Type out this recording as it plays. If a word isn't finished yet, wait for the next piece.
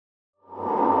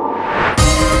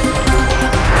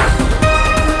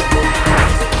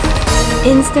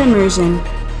Insta immersion.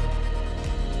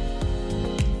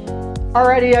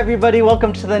 Alrighty, everybody,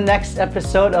 welcome to the next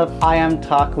episode of I Am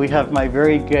Talk. We have my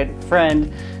very good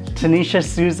friend Tanisha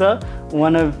Souza,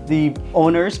 one of the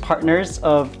owners, partners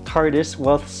of TARDIS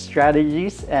Wealth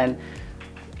Strategies, and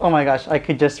oh my gosh, I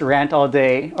could just rant all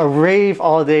day or rave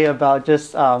all day about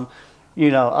just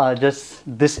just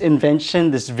this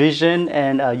invention, this vision,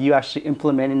 and you actually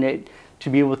implementing it to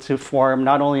be able to form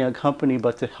not only a company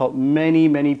but to help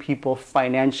many people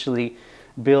financially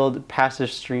build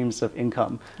passive streams of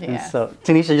income. Yes. And so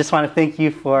Tanisha, I just want to thank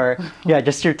you for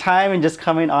just your time and just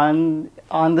coming on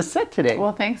the set today.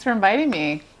 Well, thanks for inviting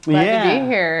me. Glad to be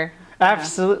here.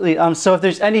 Absolutely. So if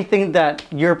there's anything that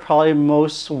you're probably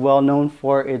most well known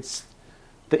for, it's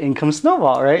the income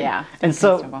snowball, right? Yeah. And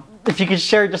so Snowball. if you could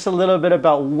share just a little bit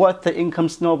about what the income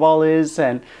snowball is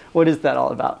and what is that all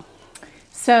about?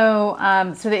 So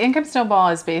the income snowball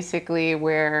is basically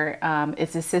where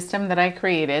it's a system that I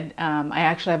created. I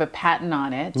actually have a patent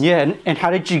on it. Yeah, and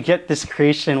how did you get this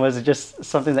creation? Was it just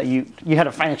something that you had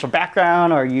a financial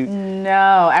background, or you?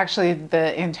 No, actually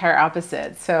the entire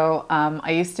opposite. So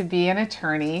I used to be an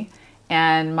attorney,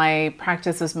 and my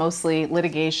practice was mostly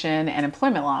litigation and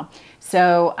employment law.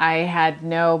 So I had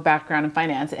no background in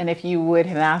finance. And if you would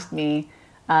have asked me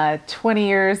 20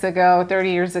 years ago, 30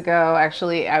 years ago,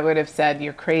 actually, I would have said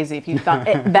you're crazy if you thought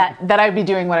that I'd be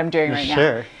doing what I'm doing right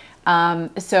Sure. now.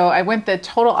 So I went the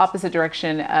total opposite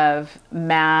direction of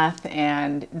math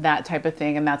and that type of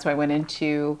thing, and that's why I went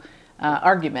into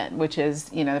argument, which is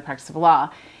the practice of law.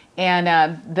 And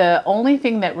the only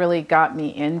thing that really got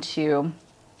me into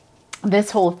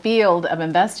this whole field of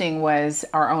investing was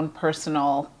our own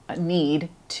personal need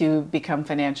to become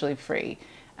financially free.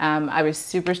 I was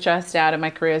super stressed out in my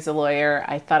career as a lawyer.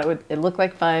 I thought it looked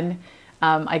like fun.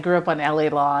 I grew up on LA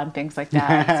law and things like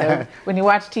that. So when you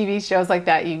watch TV shows like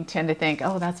that, you tend to think,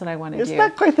 oh, that's what I want to do. It's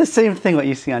not quite the same thing what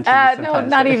you see on TV No,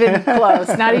 not even close.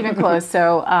 Not even close.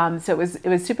 So it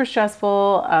was super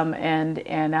stressful,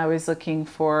 and I was looking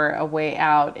for a way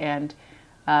out. And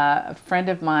a friend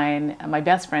of mine, my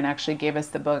best friend, actually gave us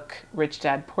the book Rich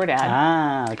Dad Poor Dad.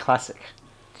 Ah, classic.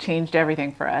 Changed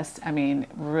everything for us. I mean,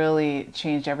 really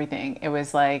changed everything. It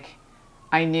was like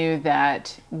I knew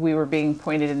that we were being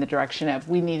pointed in the direction of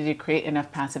we needed to create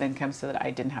enough passive income so that I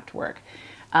didn't have to work.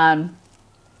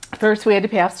 First, we had to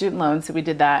pay off student loans, so we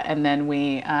did that, and then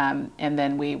we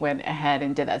went ahead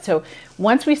and did that. So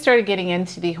once we started getting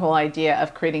into the whole idea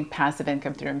of creating passive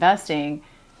income through investing,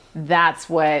 that's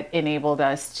what enabled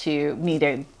me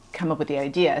to come up with the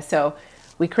idea. So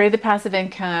we created the passive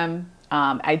income.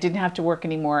 I didn't have to work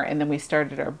anymore, and then we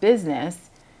started our business,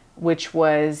 which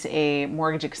was a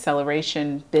mortgage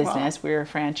acceleration business. Wow. We were a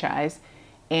franchise,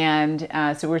 and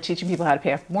so we were teaching people how to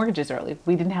pay off mortgages early.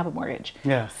 We didn't have a mortgage,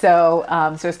 so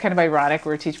it's kind of ironic.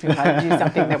 We were teaching people how to do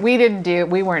something that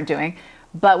we weren't doing,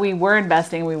 but we were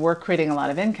investing. We were creating a lot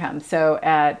of income. So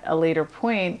at a later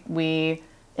point, we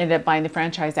ended up buying the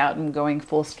franchise out and going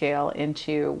full scale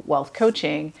into wealth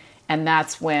coaching. And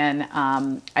that's when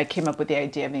I came up with the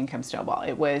idea of the income snowball.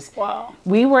 It was,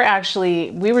 we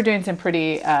were doing some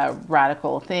pretty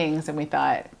radical things, and we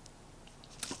thought,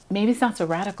 maybe it's not so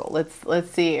radical.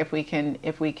 Let's see if we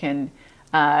can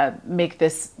make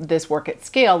this work at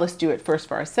scale. Let's do it first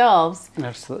for ourselves.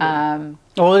 Absolutely.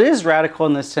 Well, it is radical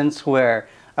in the sense where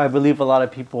I believe a lot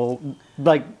of people,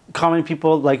 like common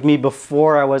people like me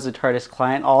before I was a TARDIS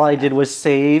client, all I did was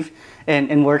save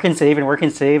and work and save and work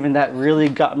and save, and that really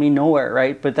got me nowhere,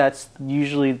 right? But that's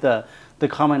usually the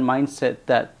common mindset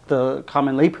that the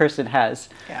common layperson has,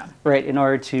 right? In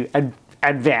order to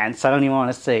advance. I don't even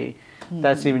want to say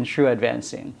that's even true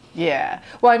advancing. Yeah.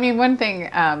 Well, I mean, one thing,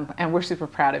 and we're super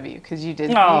proud of you because you did.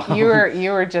 You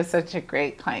were just such a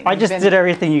great client. I just did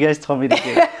everything you guys told me to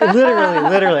do.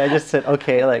 literally. I just said,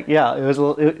 okay, it was a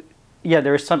little.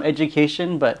 There was some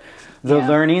education, but the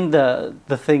learning, the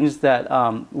things that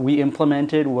we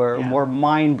implemented were more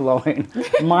mind-blowing.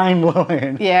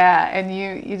 Yeah, and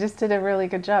you just did a really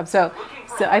good job. So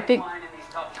I think.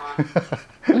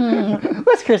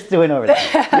 What's Chris doing over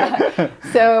there?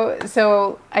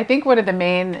 So I think one of the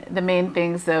main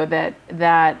things though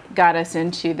that got us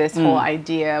into this whole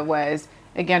idea was,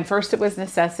 again, first it was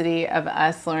necessity of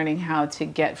us learning how to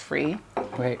get free.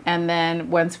 Right. And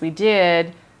then once we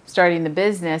did, starting the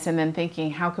business and then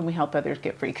thinking, how can we help others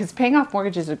get free? Because paying off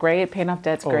mortgages is great, paying off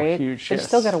debt's great, huge, but you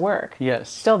still got to work. Yes.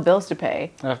 Still have bills to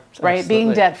pay, right? Absolutely.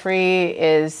 Being debt free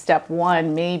is step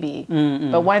one, maybe,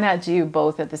 but why not do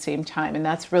both at the same time? And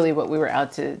that's really what we were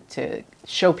out to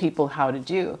show people how to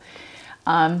do.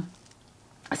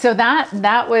 So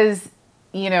that was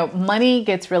money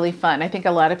gets really fun. I think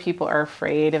a lot of people are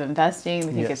afraid of investing.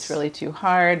 They think Yes. it's really too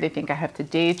hard. They think I have to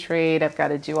day trade. I've got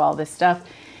to do all this stuff.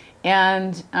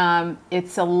 And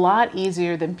it's a lot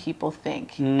easier than people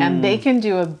think. And they can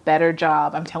do a better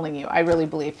job. I'm telling you, I really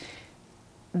believe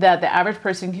that the average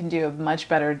person can do a much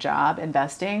better job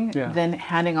investing than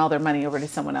handing all their money over to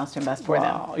someone else to invest for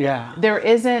them. Yeah. There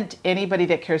isn't anybody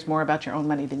that cares more about your own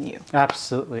money than you.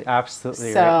 Absolutely.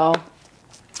 Absolutely. So,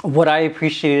 What I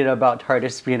appreciated about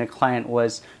TARDIS being a client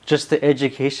was just the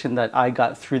education that I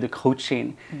got through the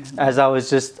coaching as I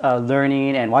was just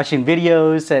learning and watching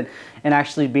videos and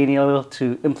actually being able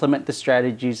to implement the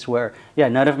strategies where,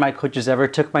 none of my coaches ever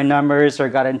took my numbers or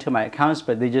got into my accounts,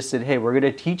 but they just said, hey, we're going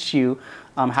to teach you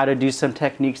how to do some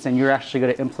techniques, and you're actually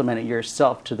going to implement it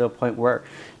yourself to the point where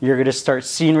you're going to start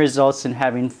seeing results and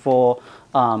having full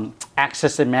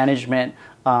access and management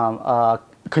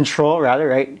control, rather,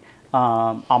 right?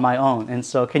 On my own. And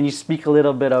so can you speak a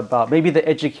little bit about maybe the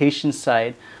education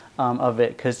side of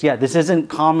it? Because this isn't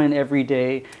common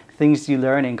everyday things you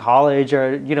learn in college,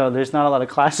 or there's not a lot of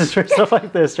classes for stuff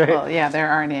like this, right? Well, there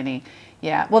aren't any.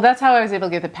 Well, that's how I was able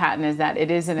to get the patent, is that it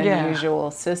is an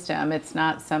unusual system. It's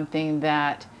not something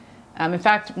that in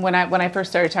fact, when I first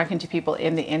started talking to people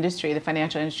in the industry, the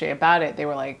financial industry, about it, they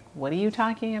were like, what are you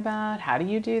talking about? How do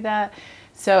you do that?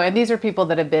 So, and these are people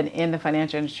that have been in the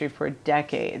financial industry for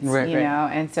decades, you know,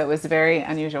 and so it was very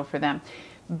unusual for them.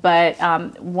 But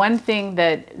one thing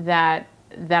that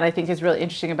I think is really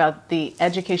interesting about the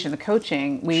education, the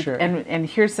coaching, and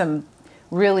here's some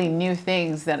really new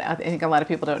things that I think a lot of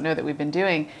people don't know that we've been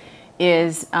doing,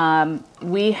 is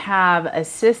we have a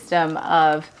system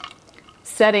of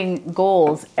setting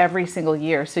goals every single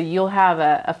year. So you'll have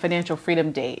a financial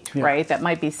freedom date, right? That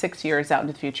might be 6 years out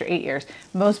into the future, 8 years.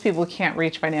 Most people can't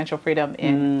reach financial freedom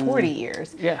in 40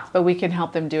 years. But we can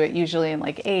help them do it usually in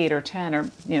like 8 or 10 or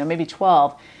maybe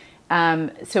 12.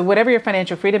 So whatever your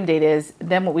financial freedom date is,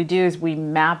 then what we do is we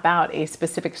map out a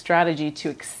specific strategy to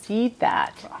exceed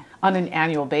that on an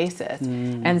annual basis.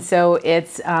 And so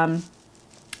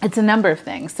it's a number of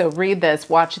things. So read this,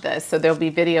 watch this. So there'll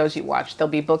be videos you watch, there'll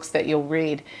be books that you'll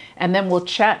read, and then we'll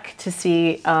check to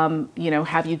see,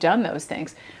 have you done those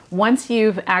things? Once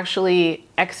you've actually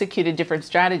executed different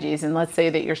strategies, and let's say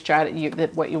that your strategy,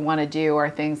 that what you want to do are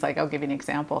things like, I'll give you an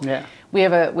example. We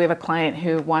have a client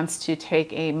who wants to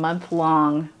take a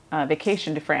month-long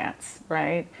vacation to France,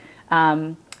 right?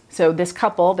 So this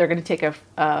couple, they're going to take a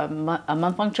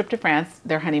month-long trip to France,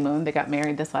 their honeymoon. They got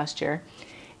married this last year.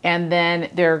 And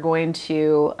then they're going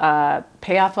to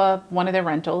pay off one of their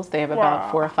rentals. They have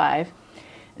about 4 or 5.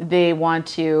 They want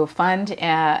to fund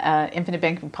an infinite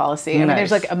banking policy. I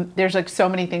mean, there's like so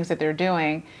many things that they're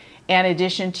doing, in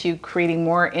addition to creating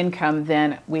more income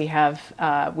than we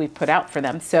put out for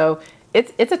them. So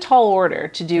it's a tall order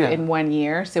to do in 1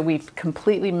 year. So we've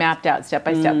completely mapped out step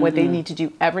by step what they need to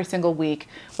do every single week,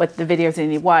 what the videos they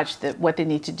need to watch, what they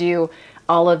need to do,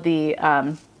 all of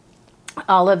the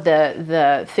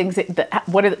things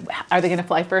are they going to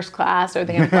fly first class? Are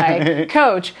they going to fly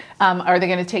coach? Are they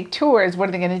going to take tours? What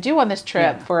are they going to do on this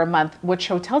trip for a month? Which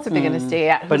hotels are they going to stay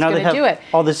at? Who's going to do it?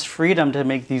 All this freedom to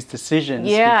make these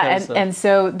decisions. And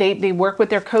so they work with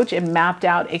their coach and mapped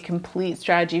out a complete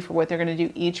strategy for what they're going to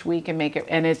do each week and make it.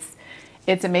 And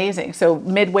it's amazing. So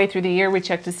midway through the year, we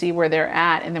check to see where they're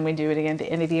at, and then we do it again at the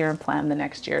end of the year and plan the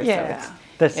next year. So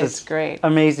it's great.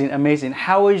 Amazing.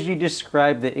 How would you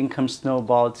describe the income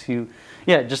snowball to,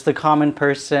 just the common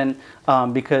person?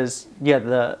 Because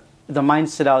the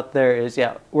mindset out there is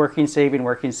working, saving,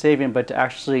 but to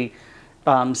actually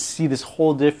see this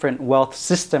whole different wealth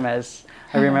system, as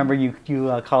I remember you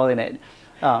calling it.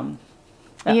 So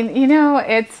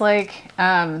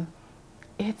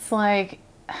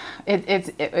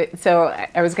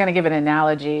I was going to give an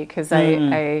analogy because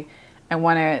I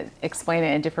want to explain it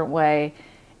in a different way.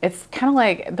 It's kind of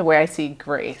like the way I see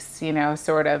grace,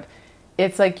 sort of.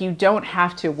 It's like you don't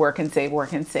have to work and save.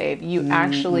 You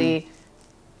actually,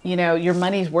 your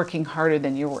money's working harder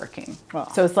than you're working. Wow.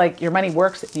 So it's like your money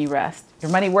works and you rest.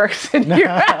 Your money works and you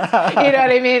rest. You know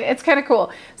what I mean? It's kind of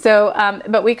cool. So,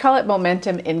 but we call it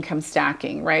momentum income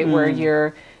stacking, right? Where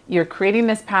you're creating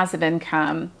this passive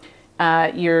income.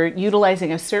 You're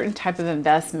utilizing a certain type of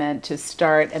investment to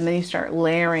start, and then you start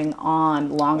layering on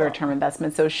longer term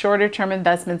investments. So shorter term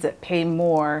investments that pay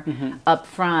more up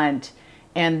front,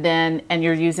 and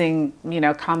you're using,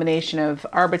 combination of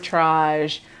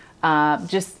arbitrage,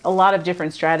 just a lot of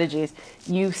different strategies.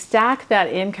 You stack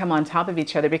that income on top of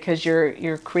each other because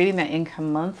you're creating that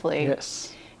income monthly.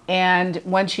 Yes. And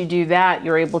once you do that,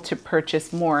 you're able to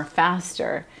purchase more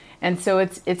faster. And so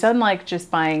it's unlike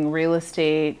just buying real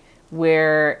estate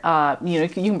where you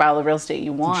can buy all the real estate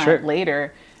you want Sure.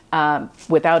 later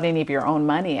without any of your own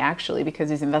money, actually, because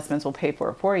these investments will pay for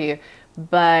it for you.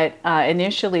 But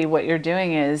initially, what you're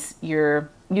doing is you're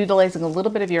utilizing a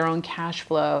little bit of your own cash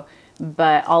flow,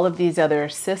 but all of these other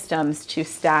systems to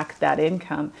stack that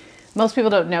income. Most people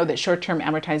don't know that short-term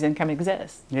amortized income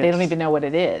exists. Yes. They don't even know what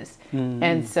it is.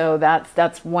 And so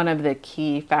that's one of the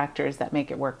key factors that make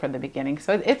it work from the beginning.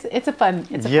 So it's a fun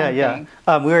thing.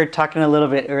 We were talking a little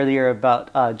bit earlier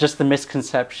about just the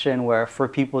misconception where for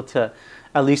people to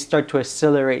at least start to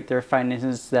accelerate their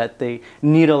finances, that they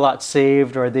need a lot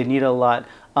saved or they need a lot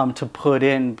to put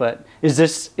in. But is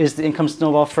the income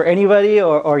snowball for anybody,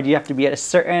 or do you have to be at a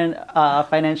certain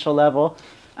financial level?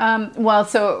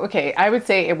 I would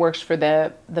say it works for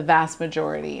the vast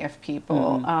majority of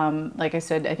people. Like I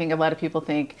said, I think a lot of people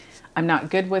think, I'm not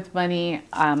good with money.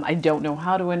 I don't know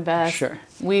how to invest. Sure.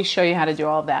 We show you how to do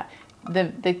all of that.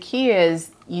 The key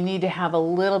is you need to have a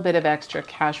little bit of extra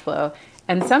cash flow.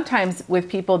 And sometimes with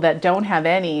people that don't have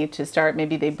any to start,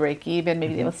 maybe they break even,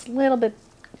 maybe they have a little bit,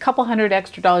 a couple $100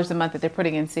 extra a month that they're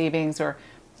putting in savings or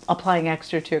applying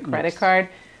extra to a credit card.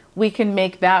 We can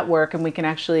make that work, and we can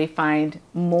actually find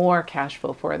more cash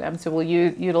flow for them. So we'll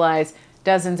utilize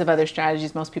dozens of other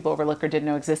strategies most people overlook or didn't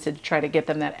know existed to try to get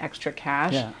them that extra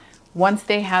cash. Yeah. Once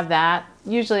they have that,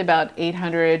 usually about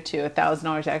 $800 to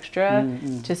 $1,000 extra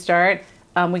to start,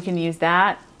 we can use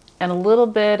that and a little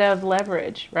bit of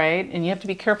leverage, right? And you have to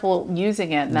be careful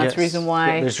using it, and that's the reason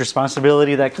why there's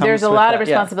responsibility that comes. There's a with lot that. of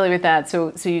responsibility with that.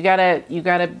 So you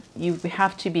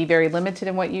have to be very limited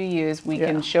in what you use. We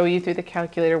can show you through the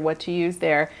calculator what to use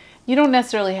there. You don't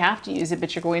necessarily have to use it,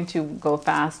 but you're going to go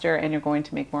faster and you're going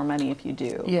to make more money if you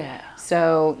do. Yeah.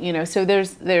 So so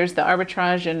there's the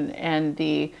arbitrage and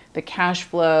the cash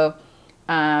flow.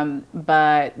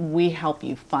 But we help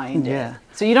you find it.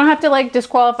 So you don't have to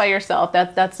disqualify yourself.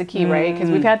 That's the key, right? Because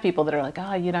we've had people that are like,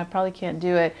 I probably can't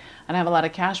do it, and I have a lot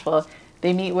of cash flow.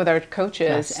 They meet with our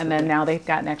coaches, and then now they've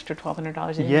got an extra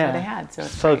 $1,200 they didn't know they had. So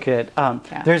it's so great. good.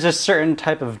 There's a certain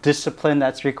type of discipline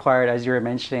that's required, as you were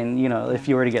mentioning. If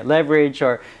you were to get leverage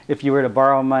or if you were to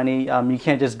borrow money, you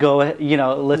can't just go,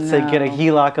 let's say get a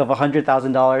HELOC of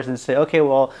 $100,000 and say, okay,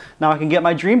 well, now I can get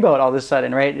my dream boat all of a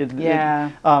sudden, right?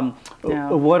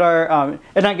 What are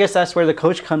and I guess that's where the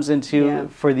coach comes into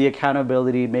for the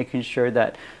accountability, making sure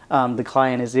that the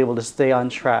client is able to stay on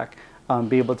track,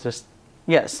 be able to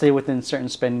stay within certain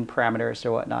spending parameters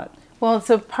or whatnot. Well,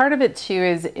 so part of it too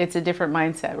is it's a different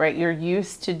mindset, right? You're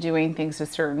used to doing things a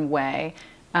certain way.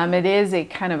 It is a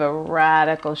kind of a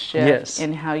radical shift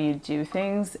in how you do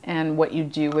things and what you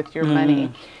do with your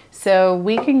money. So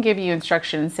we can give you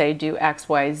instruction and say do X,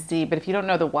 Y, Z, but if you don't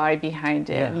know the why behind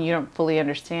it and you don't fully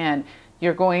understand,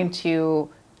 you're going to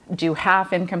do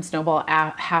half income snowball,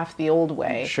 half the old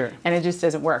way. Sure. And it just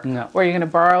doesn't work. No. Or you're going to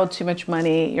borrow too much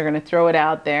money, you're going to throw it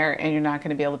out there, and you're not going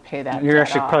to be able to pay that. You're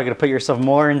actually probably going to put yourself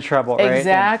more in trouble, right?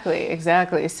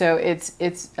 Exactly. So it's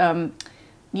I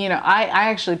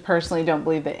actually personally don't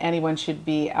believe that anyone should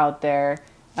be out there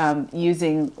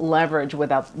using leverage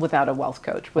without a wealth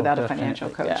coach, without a financial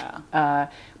coach.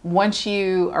 Once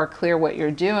you are clear what you're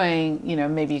doing,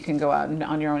 maybe you can go out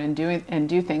on your own and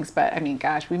do things. But I mean,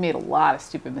 gosh, we made a lot of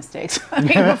stupid mistakes.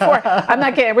 Before, I'm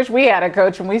not kidding. I wish we had a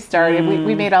coach when we started.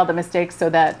 We made all the mistakes so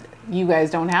that you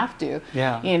guys don't have to.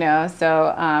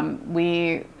 So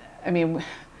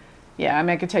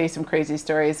I could tell you some crazy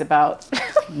stories about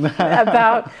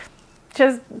about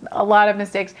just a lot of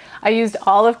mistakes. I used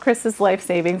all of Chris's life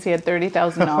savings. He had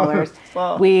 $30,000.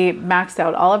 Wow. We maxed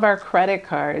out all of our credit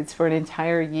cards for an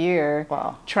entire year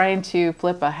trying to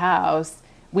flip a house.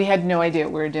 We had no idea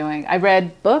what we were doing. I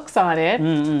read books on it.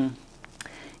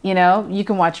 You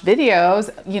can watch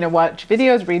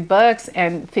videos, read books,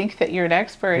 and think that you're an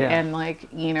expert. And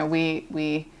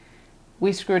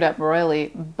we screwed up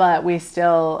royally, but we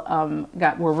still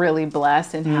we're really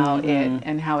blessed in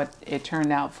how it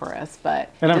turned out for us.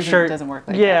 But it doesn't work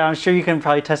like that. Yeah, I'm sure you can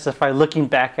probably testify looking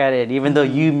back at it, even though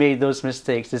you made those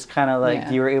mistakes, it's kind of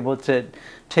like you were able to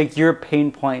take your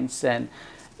pain points and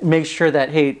make sure that,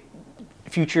 hey,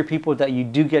 future people that you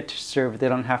do get to serve, they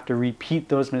don't have to repeat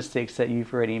those mistakes that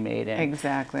you've already made.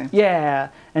 Exactly. Yeah.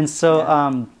 And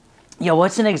so,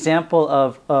 what's an example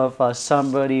of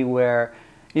somebody where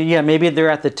maybe they're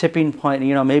at the tipping point,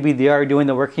 maybe they are doing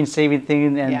the working, saving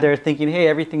thing, and they're thinking, hey,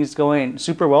 everything's going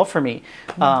super well for me.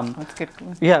 That's good.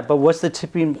 Yeah, but what's the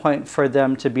tipping point for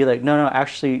them to be like, no,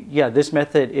 actually, this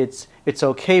method, it's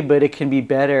okay, but it can be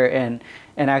better, and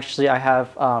actually I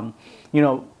have,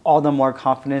 all the more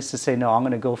confidence to say, no, I'm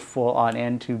going to go full on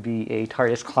and to be a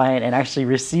TARDIS client and actually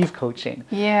receive coaching.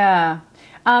 Yeah.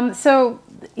 So,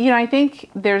 I think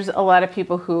there's a lot of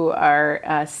people who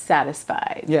are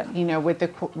satisfied,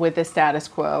 with the status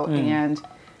quo, and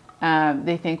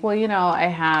they think, well, I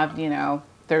have,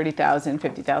 $30,000,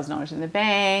 $50,000 in the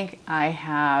bank. I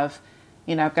have,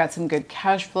 I've got some good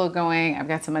cash flow going. I've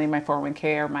got some money in my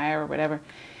 401k or my or whatever.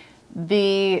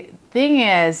 The thing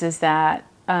is that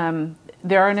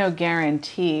there are no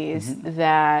guarantees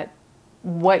that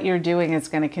what you're doing is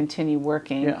going to continue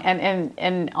working.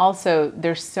 And also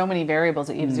there's so many variables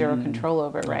that you have zero control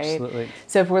over, right? Absolutely.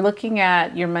 So if we're looking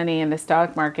at your money in the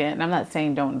stock market, and I'm not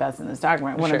saying don't invest in the stock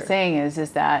market, what I'm saying is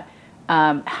that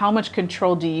how much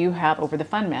control do you have over the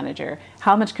fund manager?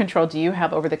 How much control do you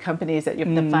have over the companies that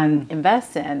the fund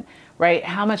invests in, right?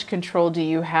 How much control do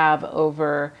you have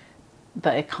over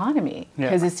the economy?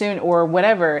 Because as soon, or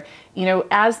whatever,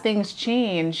 as things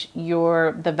change,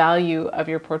 the value of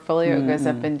your portfolio goes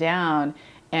up and down,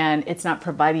 and it's not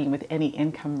providing you with any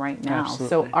income right now. Absolutely.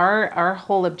 So our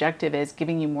whole objective is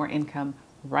giving you more income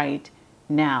right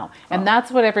now. And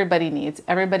that's what everybody needs.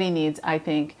 Everybody needs, I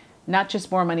think, not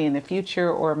just more money in the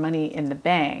future or money in the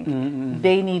bank.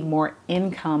 They need more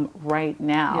income right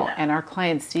now. And our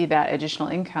clients see that additional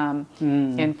income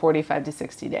in 45 to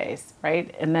 60 days,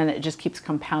 right? And then it just keeps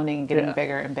compounding and getting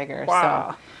bigger and bigger.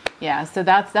 Wow. So so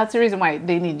that's the reason why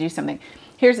they need to do something.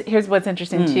 Here's what's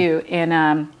interesting too.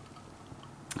 In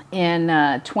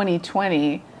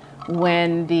 2020,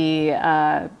 when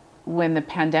the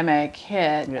pandemic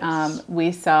hit,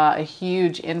 we saw a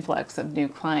huge influx of new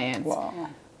clients. Wow.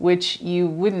 Which you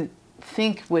wouldn't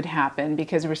think would happen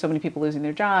because there were so many people losing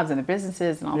their jobs and their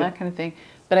businesses and all that kind of thing.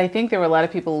 But I think there were a lot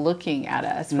of people looking at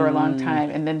us for a long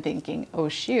time and then thinking, oh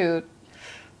shoot,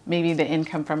 maybe the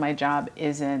income from my job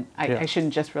isn't, I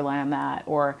shouldn't just rely on that.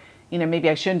 Or, maybe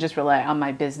I shouldn't just rely on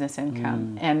my business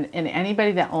income. And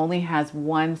anybody that only has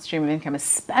one stream of income,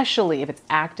 especially if it's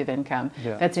active income,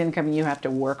 that's income you have to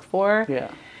work for.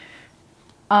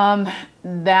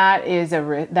 That is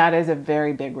a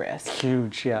very big risk.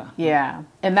 Huge, Yeah,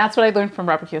 and that's what I learned from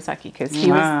Robert Kiyosaki, because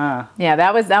he was,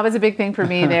 that was a big thing for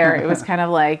me there. It was kind of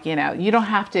like, you don't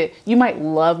have to. You might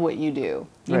love what you do.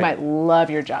 You might love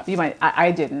your job. You might.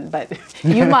 I didn't, but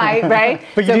you might, right?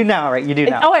 But you do now, right? You do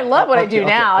now. Oh, I love what I do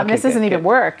now. I mean, this isn't even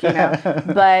work,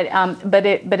 But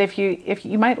if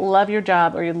you might love your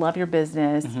job or you love your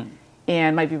business,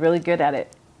 and might be really good at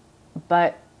it,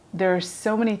 but there are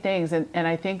so many things, and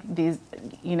I think these,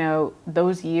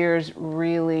 those years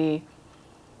really,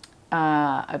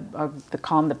 I'll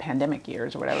call them the pandemic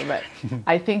years or whatever, but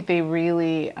I think they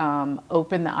really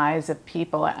opened the eyes of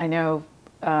people. I know,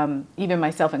 even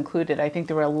myself included, I think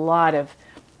there were a lot of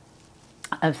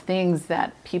things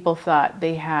that people thought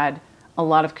they had a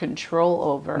lot of control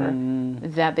over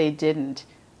that they didn't.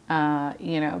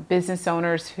 Business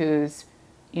owners whose,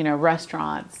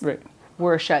 restaurants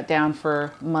were shut down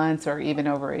for months or even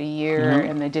over a year,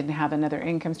 and they didn't have another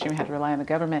income stream, had to rely on the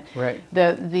government.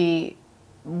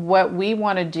 What we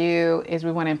want to do is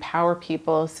we want to empower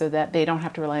people so that they don't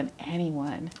have to rely on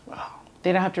anyone.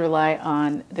 They don't have to rely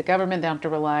on the government. They don't have to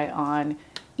rely on,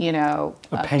 a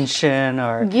pension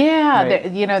or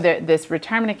this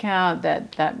retirement account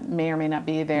that may or may not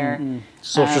be there.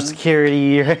 Social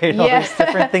Security, right? All these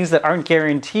different things that aren't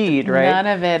guaranteed, right? None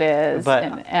of it is.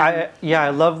 But I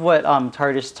love what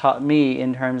TARDIS taught me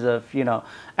in terms of,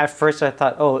 at first I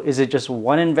thought, oh, is it just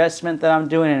one investment that I'm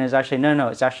doing? And it's actually, no,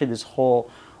 it's actually this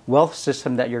whole wealth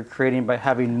system that you're creating by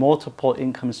having multiple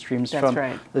income streams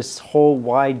from this whole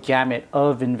wide gamut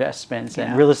of investments,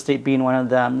 and real estate being one of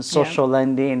them, social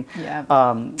lending,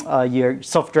 your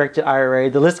self-directed IRA,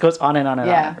 the list goes on and on and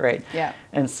on, right?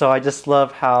 And so I just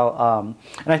love how,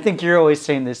 and I think you're always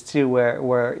saying this too,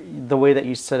 where the way that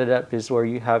you set it up is where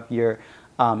you have your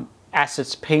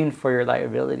assets paying for your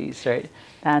liabilities, right?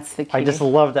 That's the key. I just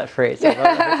love that phrase. I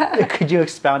love that. Could you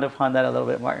expound upon that a little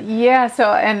bit more? Yeah.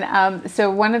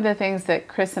 So one of the things that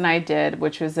Chris and I did,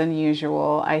 which was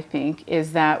unusual, I think,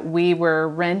 is that we were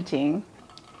renting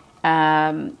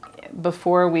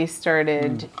before we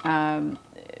started,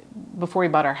 before we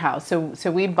bought our house.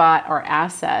 So we bought our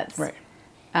assets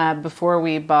before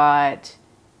we bought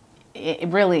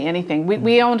really anything.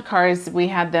 We owned cars. We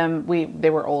had them. They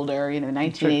were older.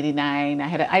 1989. I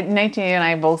had a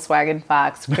 1989 Volkswagen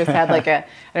Fox. Chris had like a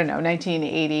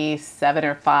 1987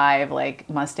 or 5 like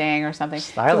Mustang or something.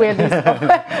 So we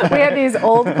had these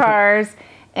old cars,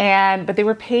 but they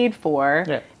were paid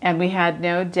for, and we had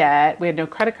no debt. We had no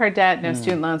credit card debt, no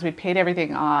student loans. We paid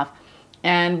everything off,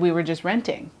 and we were just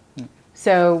renting.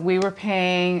 So we were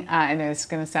paying, I know it's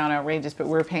going to sound outrageous, but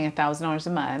we were paying $1,000 a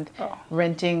month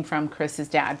renting from Chris's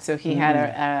dad. So he had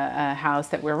a house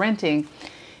that we're renting.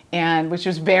 and which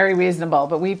was very reasonable,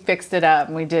 but we fixed it up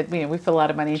and we did, we put a lot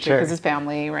of money into it Sure. because it's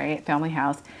family, right? Family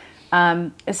house.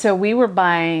 So we were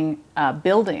buying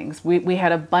buildings. We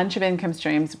had a bunch of income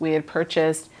streams. We had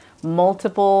purchased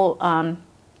multiple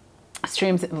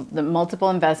streams, the multiple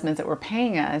investments that were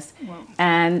paying us,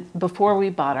 and before we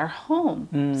bought our home.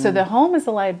 So the home is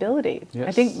a liability. Yes.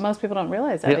 I think most people don't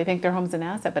realize that. Yep. They think their home's an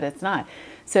asset, but it's not.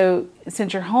 So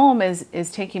since your home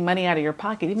is taking money out of your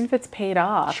pocket, even if it's paid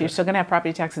off, you're still going to have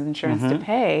property taxes and insurance to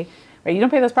pay. Right? You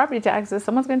don't pay those property taxes,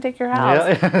 someone's going to take your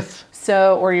house. Yes.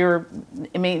 So, or your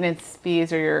maintenance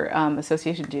fees or your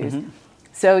association dues.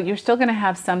 So you're still going to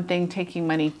have something taking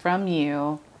money from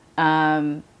you,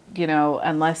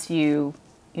 unless you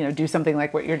do something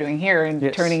like what you're doing here and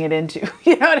Yes. turning it into,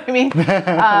 you know what I mean?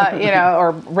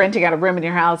 Or renting out a room in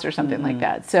your house or something like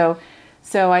that.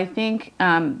 So I think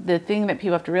the thing that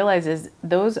people have to realize is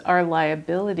those are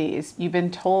liabilities. You've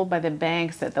been told by the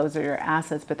banks that those are your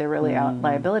assets, but they're really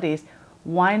liabilities.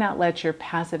 Why not let your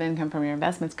passive income from your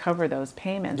investments cover those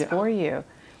payments for you,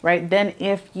 right? Then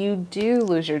if you do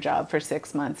lose your job for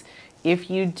 6 months,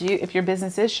 if your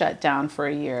business is shut down for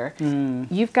a year,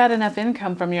 you've got enough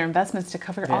income from your investments to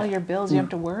cover all your bills. You don't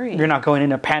have to worry. You're not going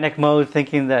into panic mode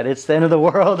thinking that it's the end of the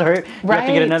world or you have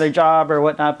to get another job or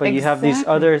whatnot, but you have these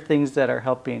other things that are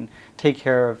helping take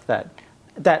care of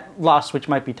that loss, which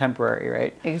might be temporary,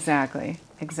 right? Exactly.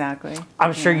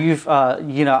 I'm sure you've,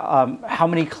 how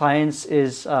many clients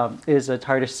is a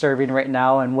TARDIS serving right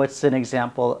now, and what's an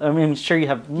example? I mean, I'm sure you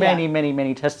have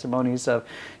many testimonies of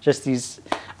just these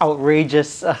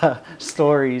outrageous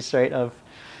stories, right? Of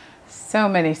so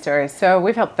many stories. So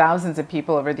we've helped thousands of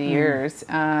people over the years,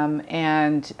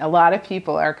 and a lot of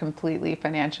people are completely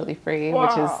financially free,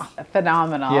 which is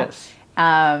phenomenal. Yes.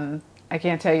 I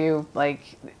can't tell you,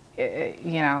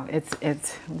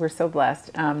 it's we're so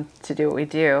blessed to do what we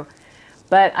do.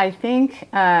 But I think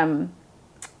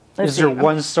is there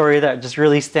one story that just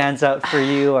really stands out for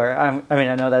you, or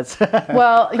I know that's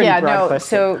well, question.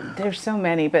 So there's so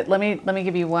many, but let me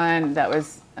give you one that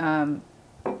was.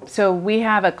 So we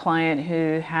have a client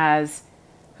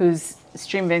whose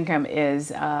stream of income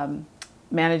is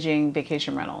managing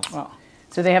vacation rentals. Wow.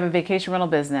 So they have a vacation rental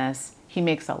business. He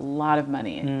makes a lot of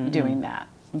money doing that.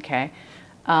 Okay.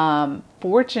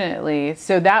 Fortunately,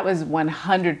 so that was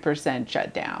 100%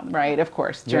 shut down, right? Of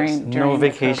course, during no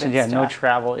vacation, no stuff.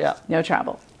 travel, no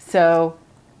travel. So,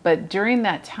 but during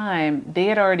that time, they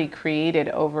had already created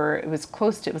it was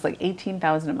like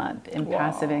 $18,000 a month in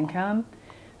passive income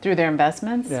through their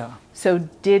investments. Yeah. So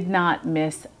did not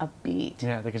miss a beat.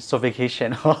 Yeah, they can still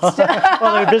vacation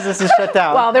while their business is shut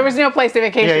down. Well, there was no place to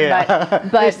vacation,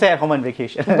 but they stay at home on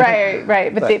vacation.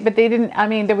 right. But they didn't. I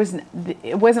mean, it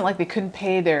wasn't like they couldn't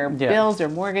pay their bills, their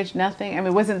mortgage, nothing. I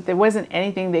mean, there wasn't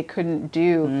anything they couldn't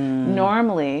do.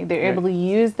 Normally, they're able to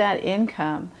use that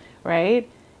income, right?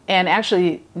 And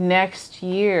actually, next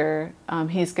year,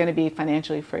 he's going to be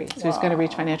financially free. So he's going to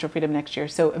reach financial freedom next year.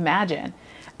 So imagine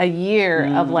a year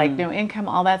of no income,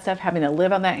 all that stuff, having to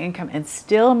live on that income and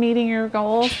still meeting your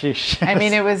goals. Sheesh. I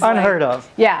mean, it was unheard of.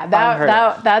 Yeah,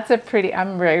 that's a pretty.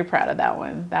 I'm very proud of that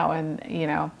one. That one,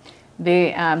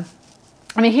 I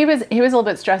mean, he was a little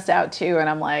bit stressed out too, and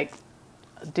I'm like,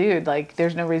 dude,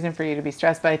 there's no reason for you to be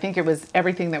stressed. But I think it was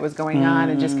everything that was going on,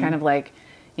 and just kind of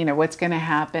what's going to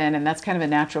happen, and that's kind of a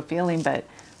natural feeling, but.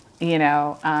 He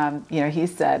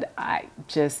said,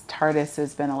 TARDIS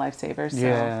has been a lifesaver. So,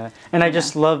 yeah, and I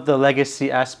just love the legacy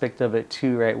aspect of it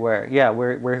too, right? Where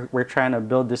we're trying to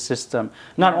build this system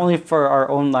not only for our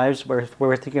own lives, where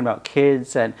we're thinking about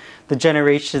kids and the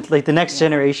generations, like the next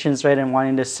generations, right? And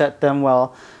wanting to set them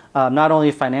well, not only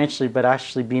financially, but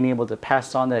actually being able to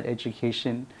pass on that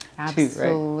education.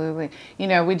 Absolutely. Too,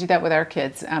 right? We do that with our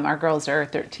kids. Our girls are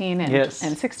 13 and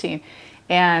 16.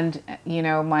 And,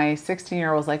 my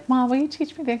 16-year-old was like, Mom, will you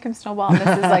teach me the income snowball? And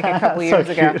this is like a couple years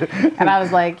ago. And I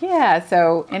was like, yeah.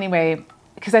 So anyway,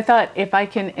 because I thought if I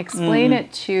can explain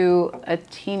it to a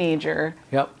teenager,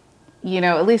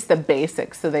 at least the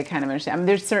basics so they kind of understand. I mean,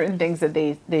 there's certain things that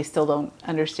they still don't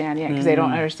understand yet because they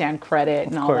don't understand credit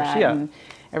and all that and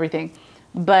everything.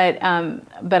 But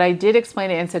I did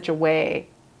explain it in such a way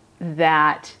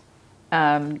that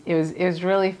it was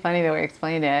really funny the way I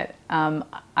explained it.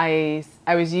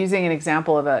 I was using an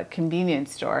example of a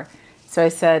convenience store. So I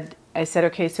said,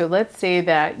 okay, so let's say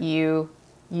that you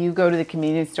go to the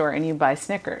convenience store and you buy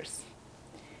Snickers.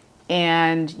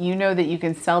 and you know that you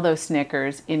can sell those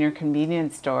Snickers in your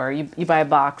convenience store. You buy a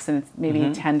box and it's maybe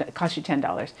it costs you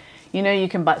 $10. You know you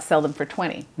can sell them for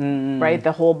 $20, right?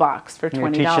 The whole box for $20.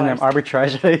 You're teaching them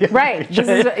arbitrage. Right. This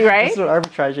is what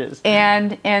arbitrage is.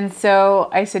 And so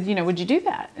I said, would you do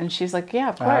that? And she's like, yeah,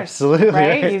 of course. Absolutely.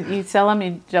 Right? You sell them,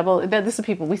 you double. This is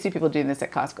we see people doing this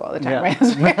at Costco all the time, right?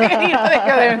 They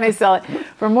go there and they sell it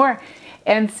for more.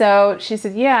 And so she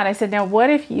said, yeah. And I said, now what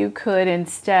if you could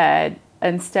instead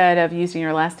of using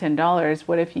your last $10,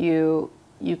 what if you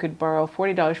could borrow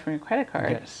 $40 from your credit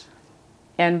card? Yes.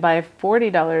 And buy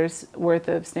 $40 worth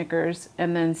of Snickers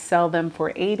and then sell them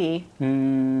for $80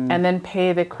 and then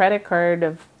pay the credit card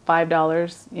of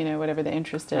 $5, whatever the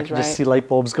interest is, I can right? just see light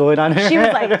bulbs going on here. She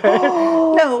was like,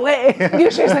 oh, no way.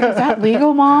 She was like, is that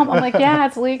legal, Mom? I'm like, yeah,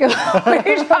 it's legal. What are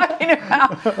you talking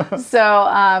about? So,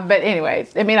 but anyway,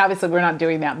 I mean, obviously we're not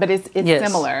doing that, but it's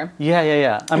similar.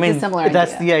 Yeah. I mean,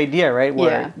 that's idea. the idea, right?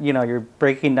 Where, you're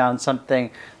breaking down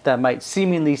something that might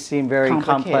seemingly seem very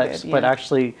complex, but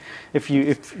actually, if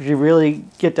you really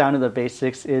get down to the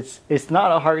basics, it's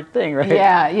not a hard thing, right?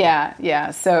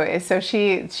 Yeah. So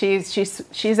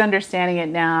she's understanding it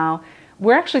now.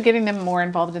 We're actually getting them more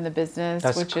involved in the business,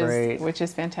 which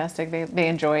is fantastic. They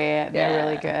enjoy it. They're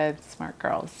really good, smart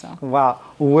girls. So wow,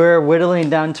 we're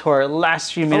whittling down to our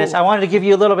last few minutes. I wanted to give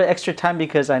you a little bit extra time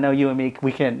because I know you and me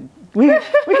we can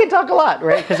talk a lot,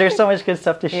 right? Because there's so much good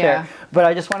stuff to share. Yeah. But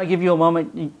I just want to give you a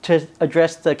moment to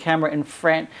address the camera in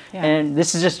front, and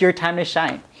this is just your time to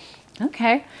shine.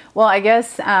 Okay. Well, I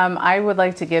guess I would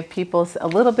like to give people a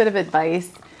little bit of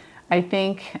advice. I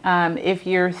think if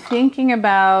you're thinking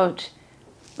about,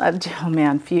 a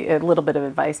little bit of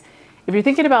advice. If you're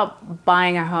thinking about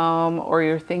buying a home or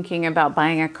you're thinking about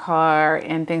buying a car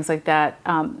and things like that,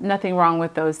 nothing wrong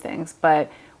with those things. But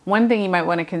one thing you might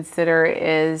want to consider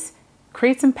is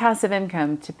create some passive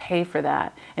income to pay for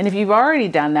that. And if you've already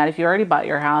done that, if you already bought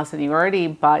your house and you already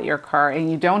bought your car and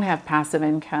you don't have passive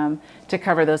income to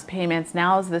cover those payments,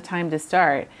 now is the time to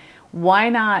start. Why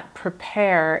not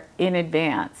prepare in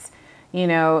advance? A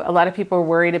lot of people are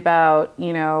worried about,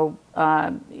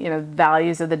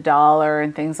 values of the dollar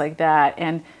and things like that.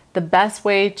 And the best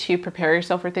way to prepare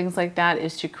yourself for things like that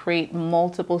is to create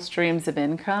multiple streams of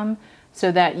income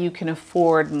so that you can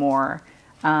afford more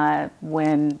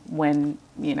when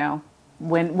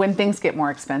things get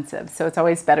more expensive. So it's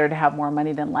always better to have more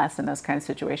money than less in those kind of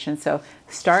situations. So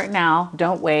start now,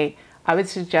 don't wait. I would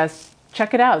suggest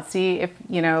check it out. See if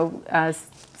you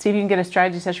can get a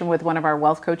strategy session with one of our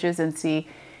wealth coaches and see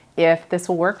if this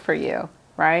will work for you,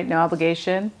 right? No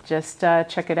obligation, just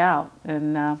check it out.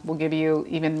 And we'll give you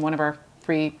even one of our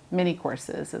free mini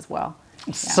courses as well.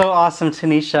 Yeah. So awesome,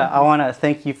 Tanisha. I want to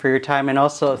thank you for your time and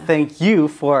also thank you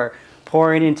for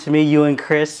pouring into me, you and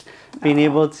Chris, being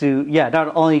able to,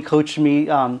 not only coach me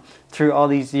through all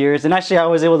these years. And actually, I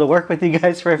was able to work with you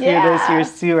guys for a few of those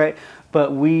years too, right?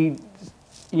 But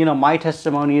my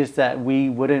testimony is that we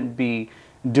wouldn't be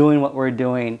doing what we're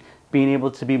doing, being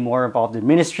able to be more involved in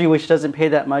ministry, which doesn't pay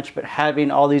that much, but having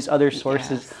all these other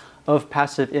sources of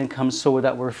passive income so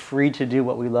that we're free to do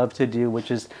what we love to do,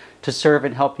 which is to serve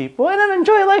and help people and then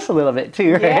enjoy life a little bit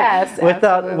too, right? Yes,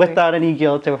 without any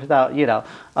guilt or without, I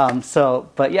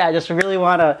just really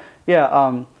want to,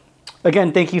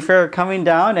 again, thank you for coming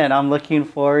down, and I'm looking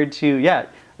forward to,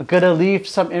 I'm going to leave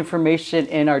some information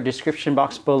in our description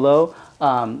box below.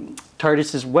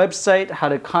 TARDIS's website, how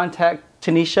to contact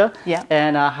Tanisha,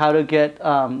 and how to get,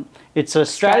 it's a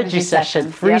strategy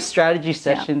session, free strategy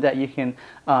session that you can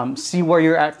see where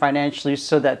you're at financially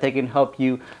so that they can help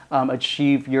you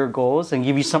achieve your goals and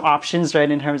give you some options,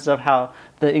 right, in terms of how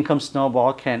the income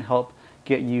snowball can help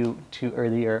get you to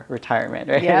earlier retirement,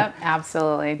 right? Yep,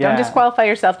 absolutely. Don't disqualify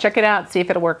yourself. Check it out. See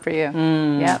if it'll work for you.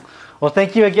 Yep. Well,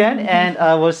 thank you again, and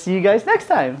we'll see you guys next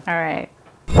time. All right.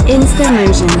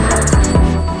 Instamotion.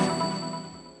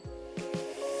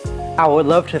 I would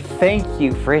love to thank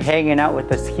you for hanging out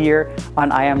with us here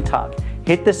on I Am Talk.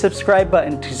 Hit the subscribe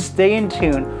button to stay in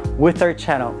tune with our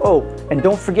channel. Oh, and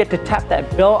don't forget to tap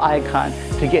that bell icon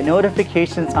to get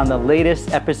notifications on the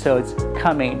latest episodes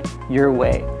coming your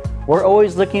way. We're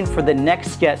always looking for the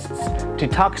next guests to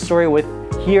talk story with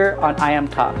here on I Am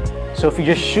Talk. So if you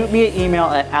just shoot me an email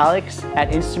at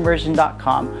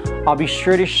alex@instamersion.com, I'll be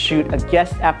sure to shoot a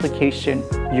guest application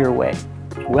your way.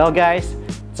 Well, guys,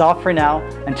 it's all for now.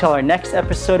 Until our next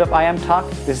episode of I Am Talk,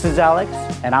 this is Alex,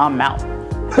 and I'm out.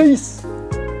 Peace!